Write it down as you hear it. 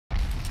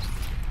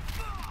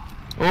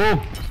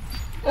Oh!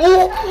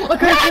 Oh! I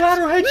got a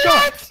collateral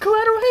headshot!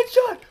 Collateral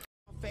headshot!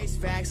 I face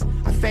facts,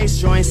 I face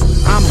joints,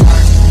 I'm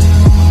hurt.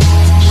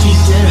 She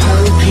said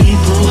hurt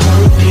people,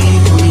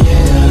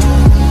 yeah.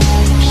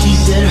 She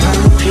said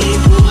hurt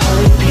people,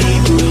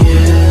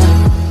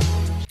 yeah.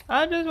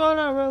 I just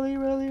wanna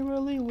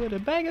really with a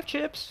bag of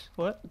chips.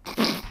 What?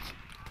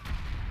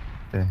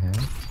 The hell?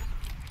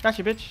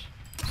 Gotcha, bitch.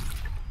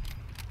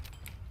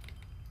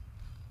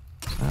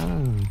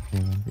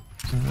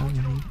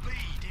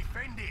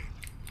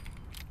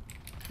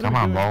 Come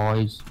on,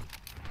 boys.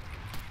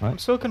 I'm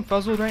so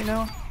confuzzled right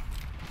now.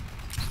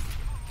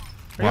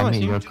 Well, I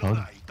mean, your code.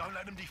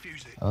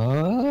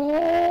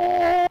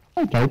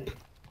 Nope.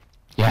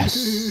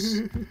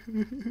 Yes.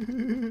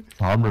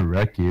 I'm gonna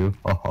wreck you.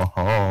 Ho ho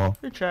ho.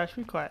 You're trash.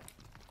 Be quiet.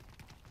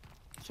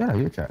 Shut up,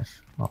 you're trash.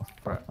 Oh,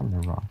 fuck, I'm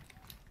the wrong.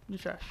 You're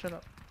trash. Shut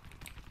up.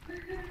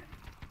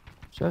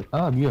 Shut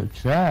up, you're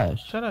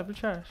trash. Shut up. You're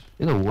trash.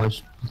 You're the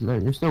worst. You're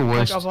the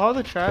worst. Like, of all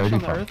the trash on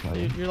the earth,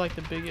 player. you're like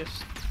the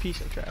biggest piece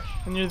of trash.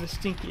 And you're the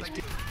stinkiest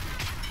piece.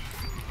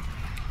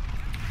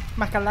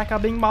 Makalaka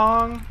bing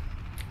bong.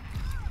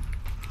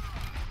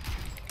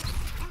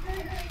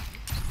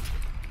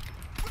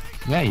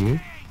 Yeah, you.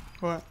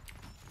 What?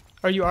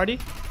 Are you Artie?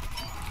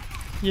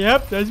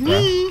 Yep, that's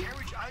me.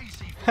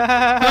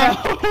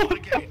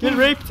 Get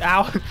raped.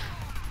 Ow.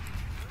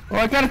 Oh,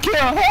 I got a kill.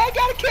 Hey, I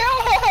got a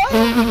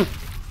kill.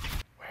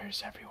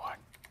 Where's everyone?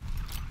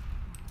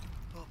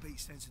 Heartbeat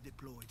sensor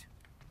deployed.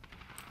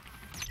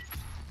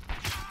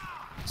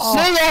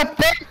 See ya,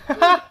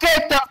 bitch.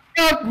 Get the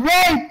fuck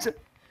raped.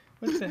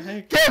 What the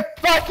heck? Get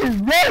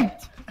fucking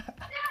raped.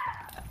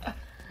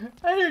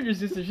 I heard your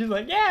sister. She's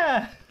like,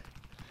 yeah.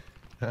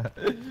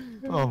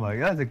 Oh my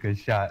god, that's a good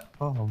shot.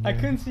 Oh man. I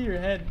couldn't see your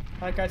head.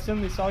 Like I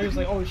suddenly saw you. I was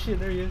like, oh shit,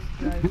 there he is.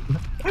 Nice.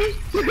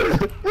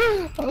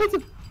 Oh, that's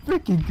a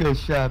freaking good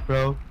shot,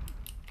 bro.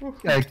 You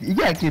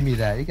gotta give me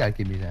that. You gotta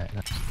give me that.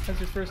 That's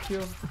your first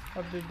kill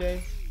of the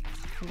day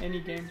in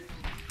any game.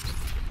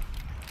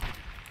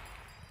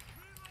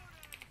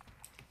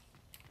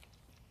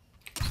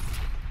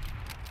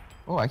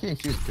 Oh, I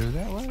can't shoot through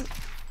that. What?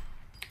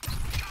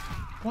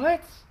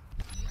 What?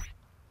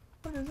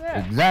 What is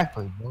that?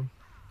 Exactly, bro.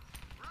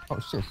 Oh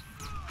shit.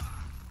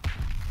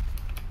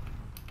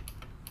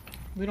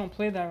 We don't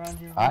play that around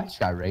here. I just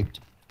got raped.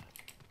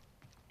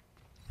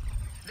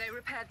 They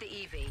repaired the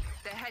EV.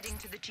 They're heading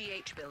to the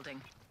GH building.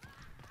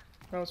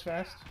 That was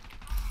fast.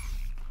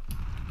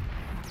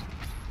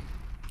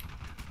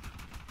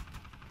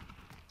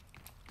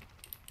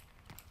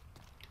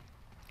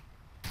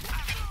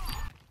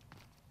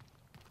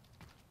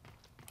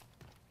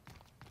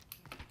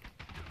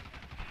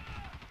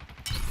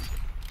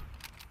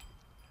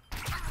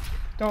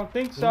 Don't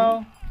think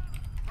so.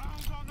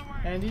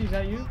 Andy, is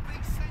that you?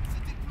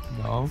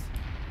 No.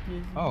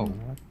 Yes. Oh.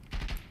 What?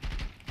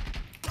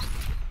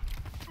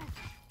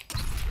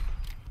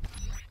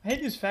 I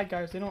hate these fat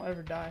guys. They don't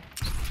ever die.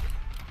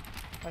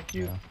 Like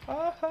you. Yeah.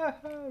 Ah ha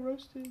ha,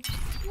 roasted.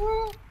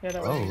 Yeah,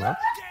 that was. Oh, what?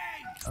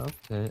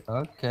 Okay.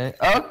 Okay.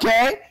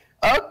 Okay.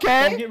 Don't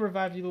Okay. get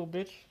revived, you little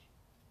bitch.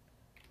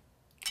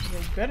 Yeah,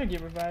 you better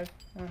get revived.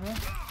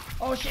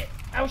 Oh shit!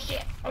 Oh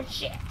shit! Oh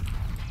shit!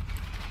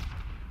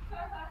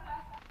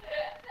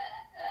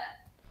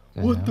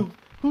 What the?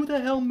 Who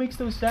the hell makes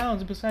those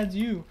sounds besides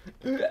you?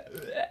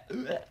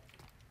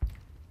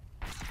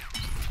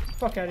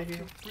 Fuck out of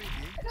here.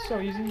 It's so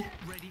easy.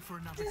 Ready for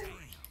another day.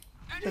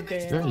 So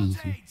damn. Very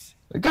easy.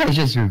 The guy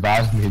just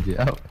revived me, dude.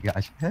 Oh my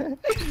gosh. I'm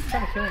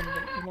trying to kill him,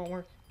 but it won't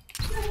work.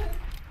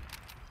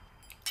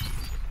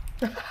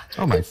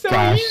 Oh my It's so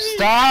gosh. easy.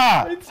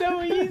 Stop! It's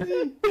so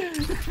easy!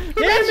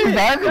 That's Damn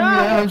reviving me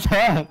all it! the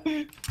time.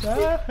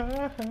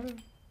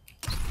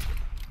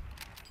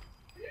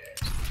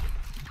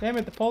 Damn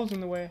it, the pole's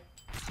in the way.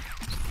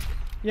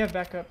 You have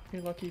backup,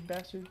 you lucky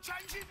bastard.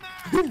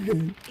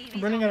 Changing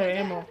I'm running out of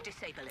ammo.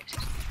 Disable it.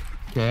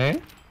 Okay.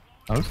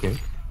 Okay.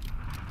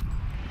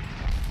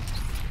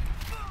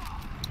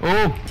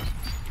 Oh!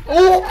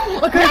 Oh!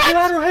 I got a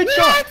collateral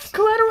headshot!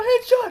 Collateral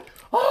headshot!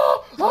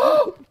 Oh!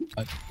 Oh! Oh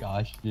my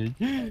gosh, dude.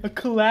 A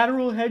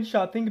collateral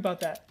headshot, think about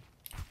that.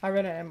 I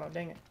ran out of ammo,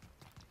 dang it.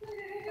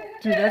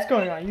 Dude, that's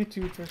going on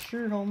YouTube for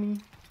sure, homie.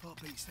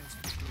 heartbeat sensor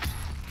deployed.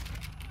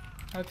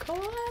 A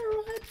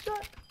collateral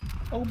headshot!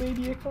 Oh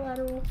baby, a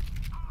collateral.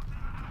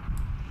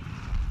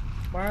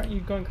 Why aren't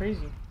you going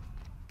crazy?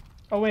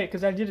 Oh wait,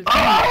 because I did it.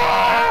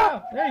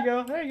 Ah! There you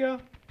go, there you go.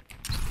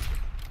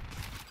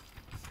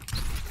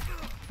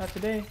 Not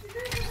today.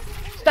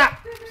 Stop!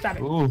 Stop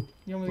it. Ooh.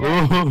 You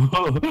almost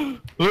got it.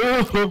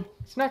 Ooh.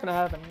 It's not gonna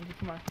happen, Andy.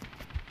 Come on.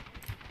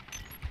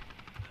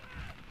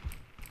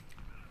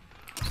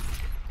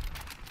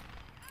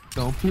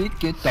 Don't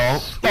peek it,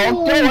 don't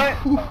do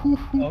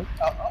it!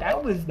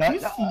 That was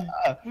juicy.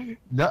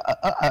 No,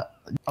 that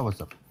was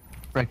a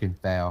freaking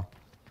fail.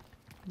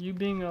 You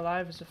being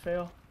alive is a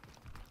fail.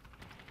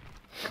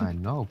 I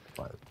know,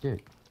 but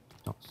dude,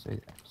 don't say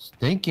that.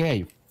 Stink yeah,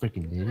 you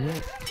freaking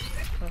idiot.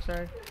 Oh,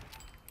 sorry.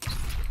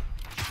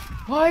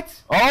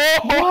 What? Oh!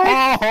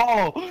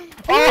 What?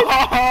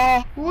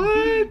 Oh!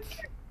 What?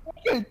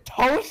 You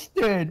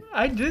toasted.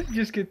 I did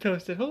just get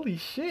toasted. Holy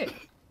shit.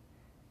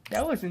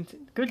 That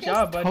wasn't good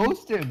job, buddy.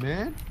 Toasted,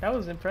 man. That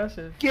was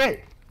impressive.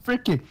 Get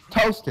freaking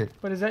toasted.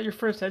 But is that your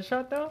first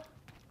headshot though?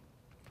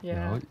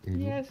 Yeah. No, it isn't.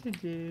 Yes,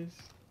 it is.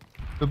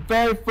 The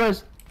very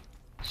first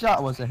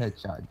shot was a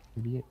headshot,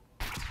 idiot.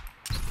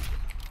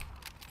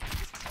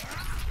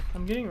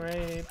 I'm getting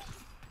raped.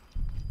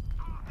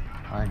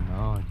 I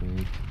know,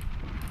 dude.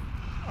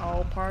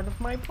 All part of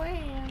my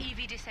plan.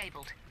 EV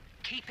disabled.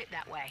 Keep it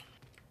that way.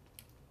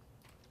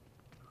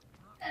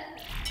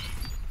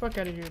 Fuck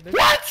out of here, bitch.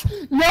 What?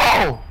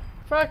 No!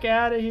 Fuck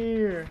out of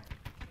here.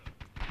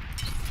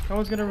 No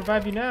one's gonna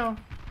revive you now.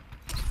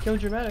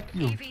 Killed your medic.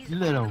 You EV's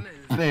little on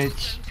the move.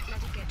 bitch. Don't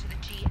let it get to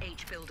the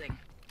GH building.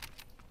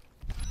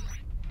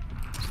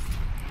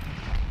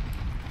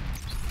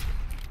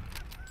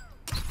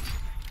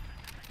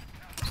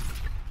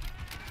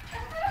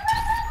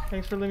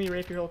 Thanks for letting me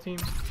rape your whole team.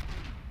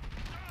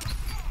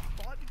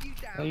 Fighting you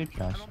down, Oh, you're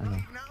trash, and I I'm know.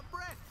 leaving out of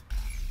breath.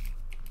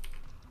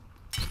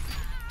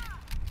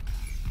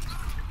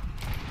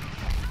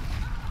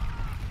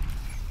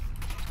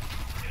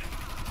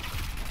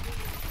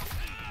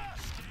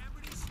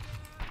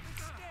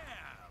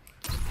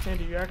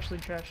 Andy, you're actually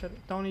trash at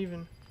it. Don't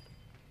even.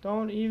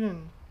 Don't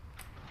even.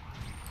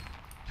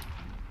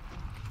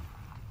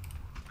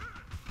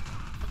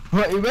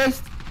 What, you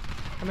missed?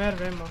 I'm out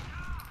of ammo.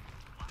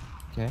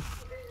 Okay,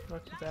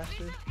 Lucky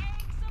bastard.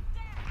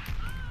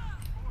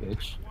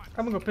 bitch.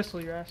 I'm gonna go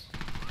pistol your ass.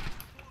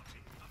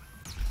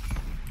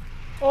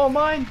 Oh,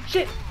 mine!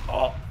 Shit!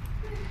 Oh!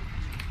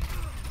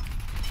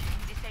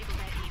 Disable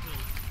their EV.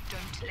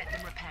 Don't let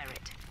them repair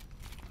it.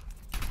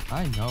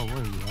 I know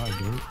where you are,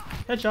 dude.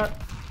 Headshot.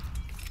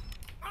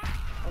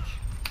 Ouch.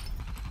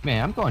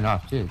 Man, I'm going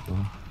off too,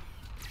 dude.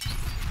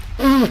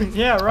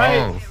 Yeah,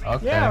 right. Oh,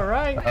 okay. Yeah,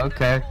 right.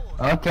 Okay,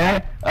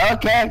 okay,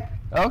 okay,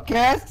 okay,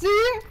 I see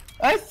you.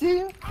 I see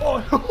you.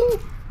 Oh,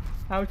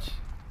 ouch.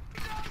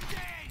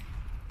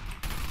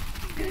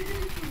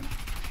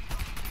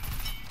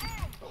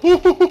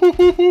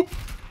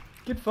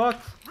 Get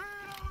fucked.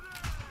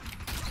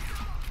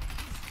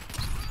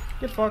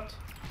 Get fucked.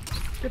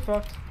 Get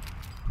fucked.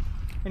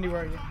 Andy,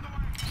 where are you?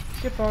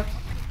 Get fucked.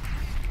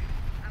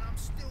 And I'm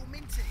still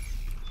minty.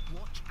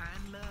 Watch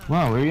and learn.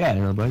 Wow, where you at,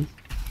 everybody?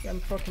 Yeah, I'm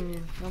fucking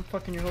you. I'm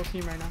fucking your whole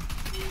team right now.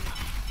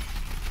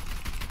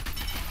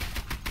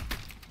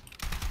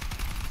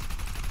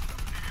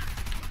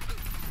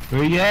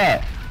 Where you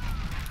at?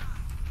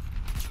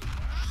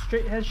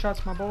 Straight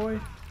headshots, my boy.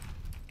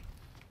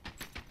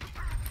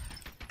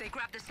 They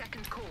grabbed the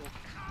second call.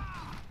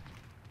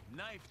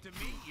 Knife to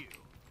meet you.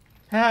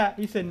 Ha!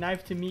 He said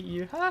knife to meet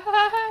you. Ha ha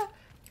ha!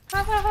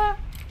 Ha ha ha!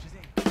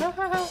 Ha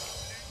ha ha!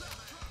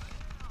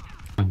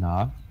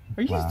 Nah.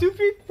 Are you Wow.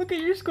 stupid? Look at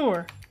your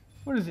score.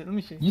 What is it? Let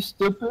me see. You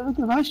stupid? Look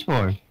at my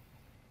score.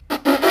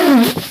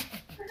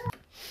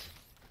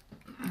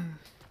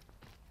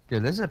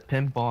 Dude, there's a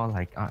pinball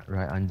like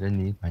right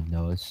underneath my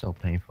nose. So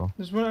painful.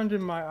 There's one under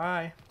my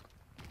eye.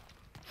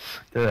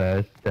 Dude,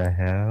 what the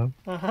hell?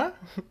 Uh huh.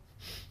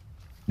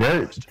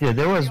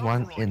 There was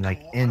one in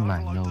like in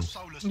my nose.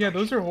 Yeah,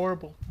 those are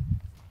horrible.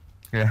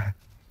 Yeah.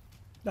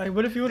 Like,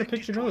 what if you would have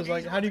picked your nose?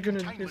 Like, how do you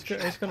gonna?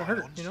 It's gonna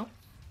hurt, you know?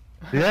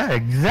 Yeah,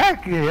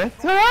 exactly.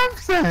 That's what I'm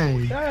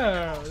saying.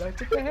 Yeah. Like,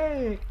 what the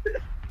heck?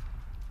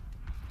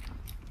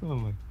 Oh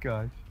my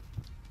gosh.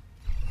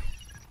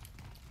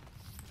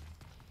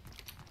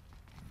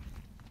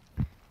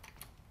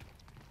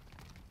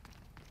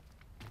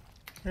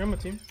 Here, I'm a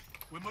team.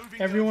 We're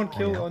moving Everyone over.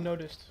 kill yeah.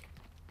 unnoticed.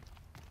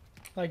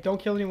 Like, don't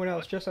kill anyone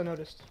else, just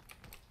unnoticed.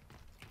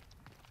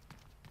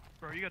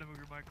 Bro, you gotta move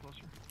your mic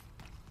closer.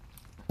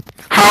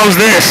 How's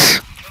this?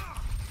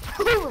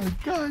 Oh my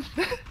gosh.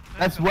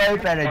 That's way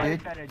better,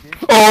 dude.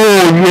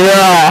 Oh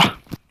yeah!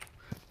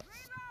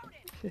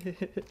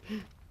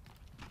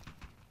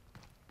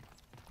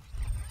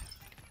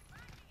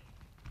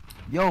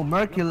 Yo,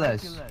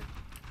 Merciless.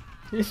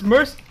 It's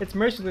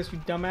merciless, you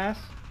dumbass.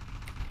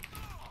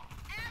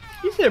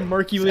 He said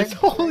merciless.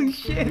 Holy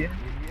shit.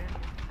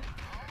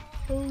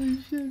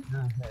 Holy shit.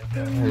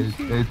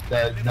 It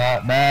does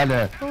not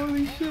matter.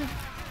 Holy shit.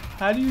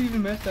 How do you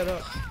even mess that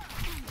up?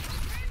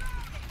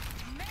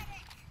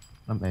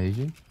 I'm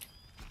Asian.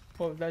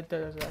 Oh, that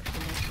does actually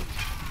make sense.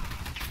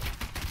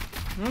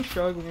 I'm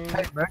struggling.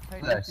 Hey,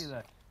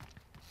 Merciless.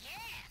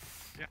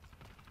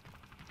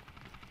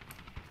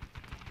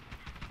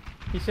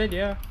 He said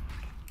yeah.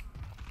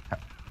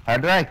 How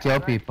do I kill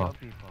people?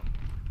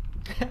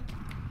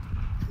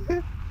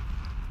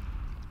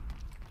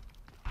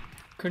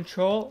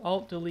 Control,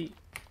 Alt, Delete.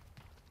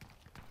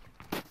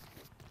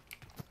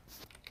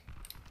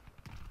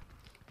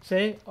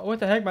 Say, oh, what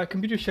the heck? My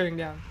computer's shutting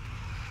down.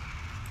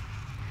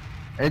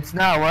 It's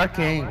not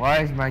working. Why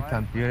is my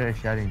computer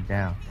shutting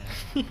down?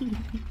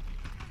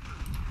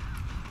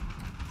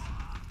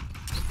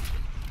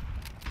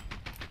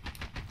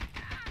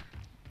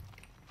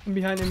 I'm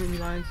behind enemy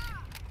lines.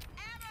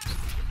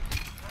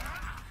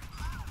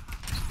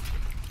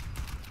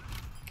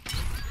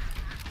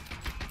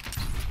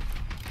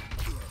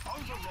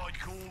 Override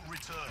call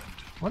returned.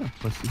 What a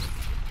pussy.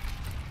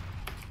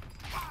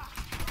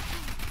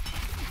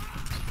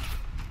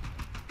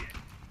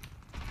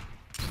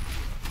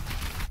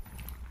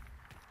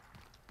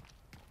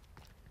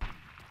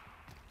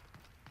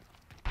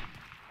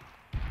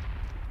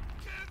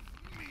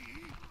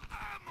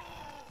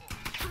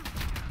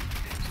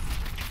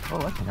 Oh,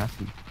 I cannot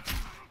see.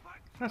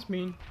 That's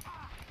mean.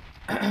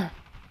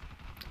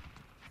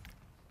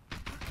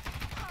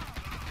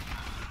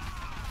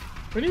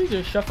 We need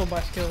to shuffle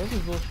by skill. This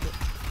is bullshit.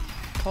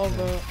 Call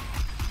the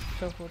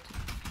shuffle.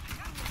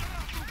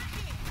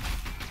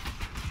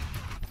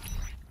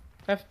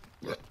 F.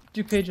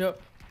 Do page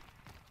up.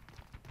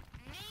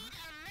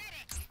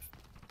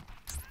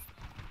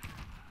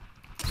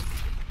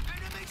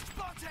 Enemy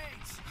spotted!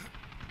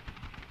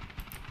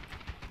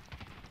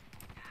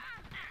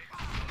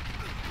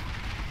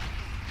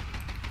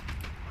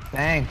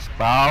 Thanks,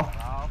 bro.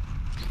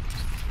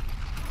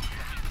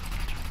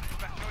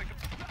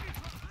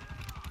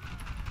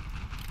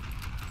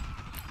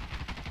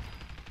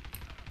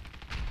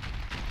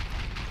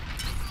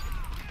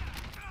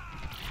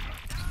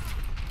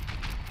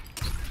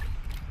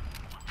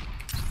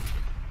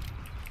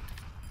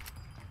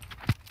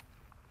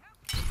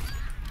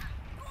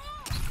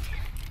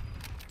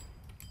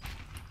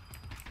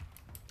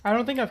 I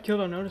don't think I've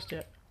killed unnoticed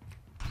yet.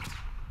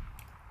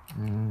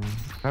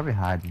 Probably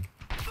hiding.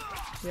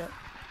 Yeah.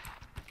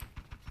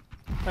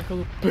 Like a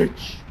little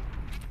bitch.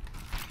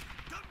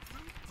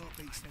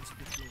 Heartbeat sensor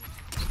deployed.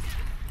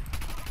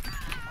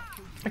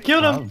 I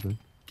killed him! Probably.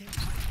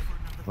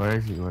 Where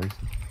is he? Where is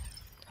he?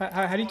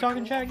 How do you talk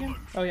in chat again?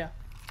 Oh yeah.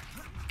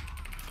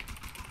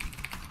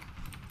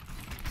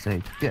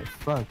 Say, get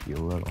fucked, you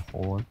little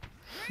whore.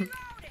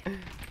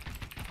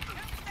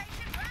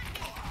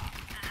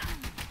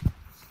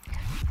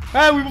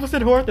 Ah, we both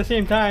said whore at the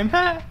same time.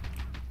 Ha!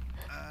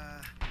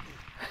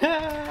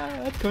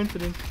 That's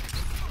coincidence.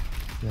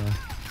 Yeah.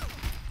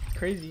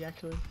 Crazy,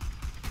 actually.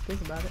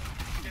 Think about it.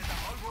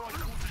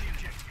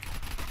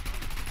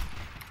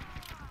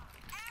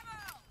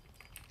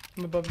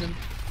 I'm above them.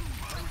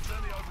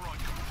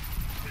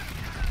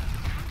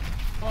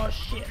 Oh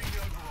shit.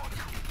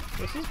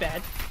 This is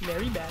bad.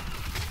 Very bad.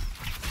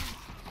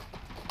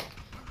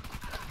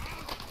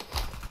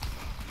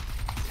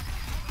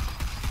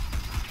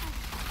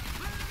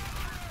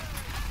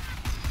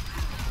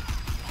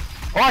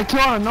 Oh, I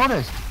killed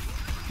unnoticed.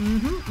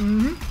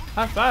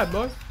 High five,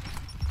 boy.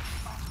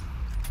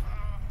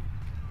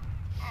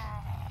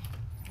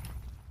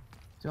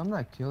 Dude, I'm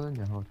not killing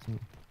the whole team.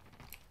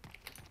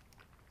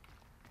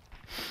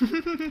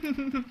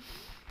 Ammo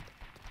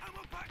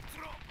pack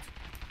dropped.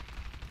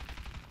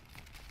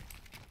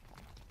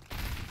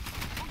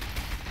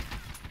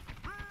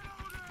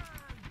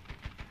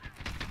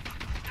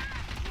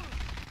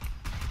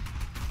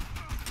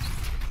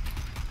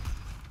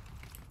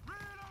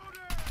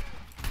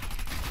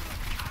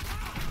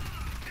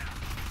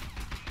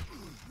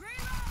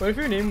 What if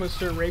your name was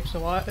Sir Rapes a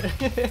lot? Oh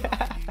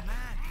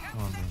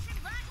man.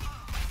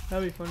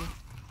 That'd be funny.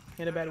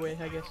 In a bad way,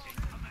 I guess.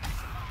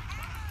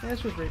 Yeah,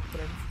 this was rape,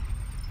 whatever.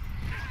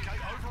 Okay,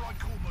 override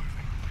call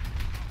moving.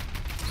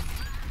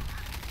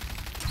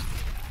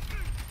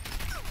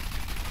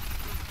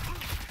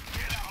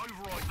 Get that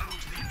override call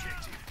to the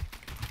objective.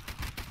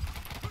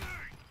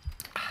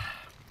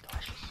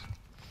 Delicious.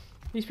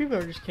 These people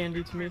are just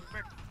candy to me.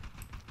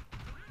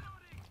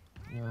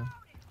 Yeah.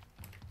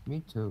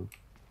 Me too.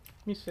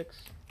 Me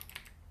 6.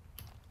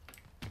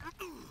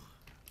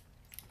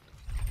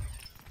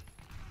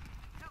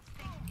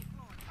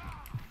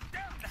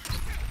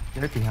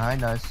 They're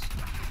behind us.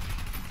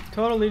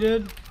 Totally,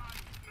 dude.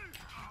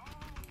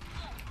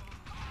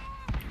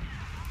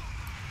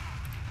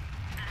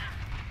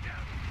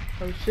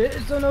 Oh shit,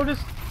 it's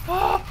unnoticed.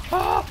 Ah,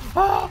 ah,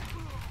 ah.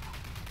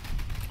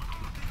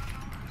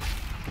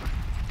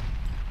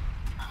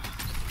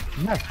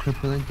 You have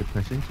crippling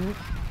depression to it?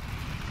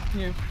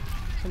 Yeah,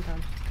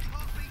 sometimes.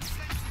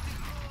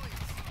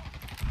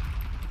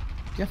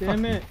 Get Damn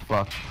fucking it.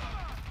 fucked.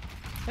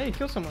 Hey,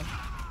 kill someone.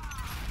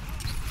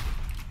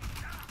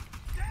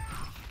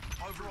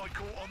 Override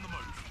call on the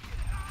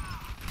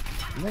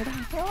move. Let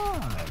him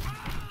die.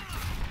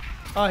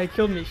 Oh, he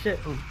killed me. Shit.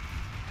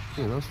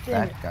 Dude, those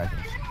Damn fat it. guys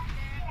are...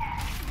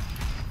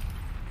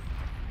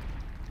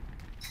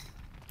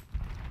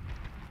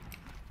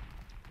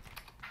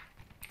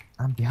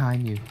 I'm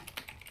behind you.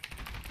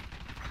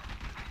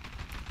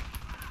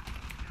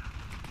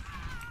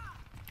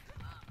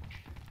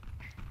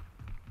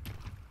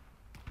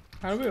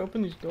 How do we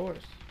open these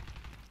doors?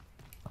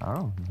 I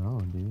don't know,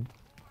 dude.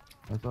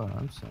 That's what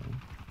I'm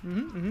saying.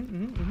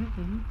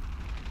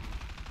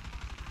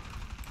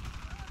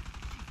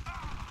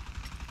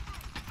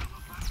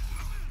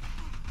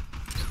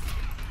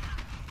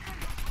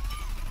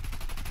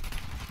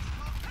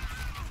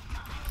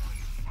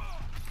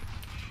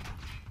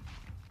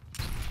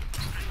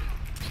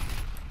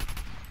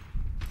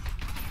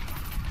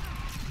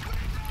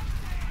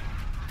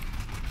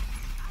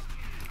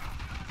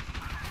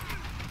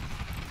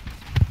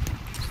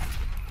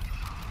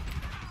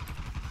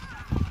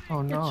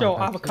 Oh no. Get your I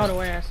got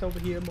avocado ass over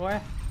here, boy.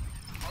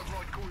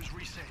 Override call is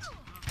reset.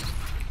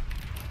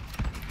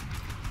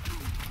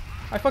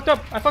 I fucked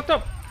up. I fucked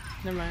up.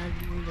 Never mind.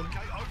 I'm good. Okay,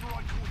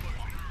 override call moving.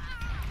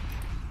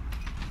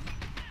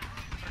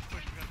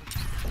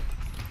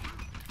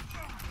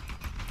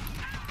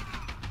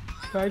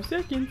 5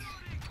 seconds.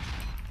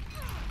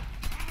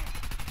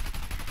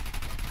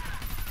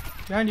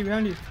 Behind you,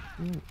 behind you.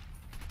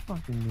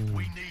 Fucking me.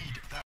 We need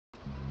that.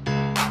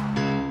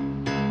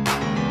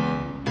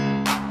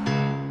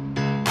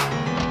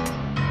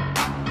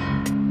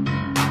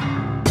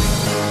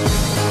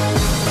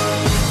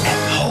 At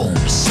home,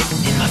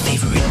 sitting in my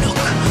favorite nook.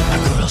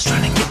 My girl's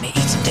trying to get me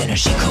eat some dinner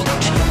she cooked.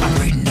 I'm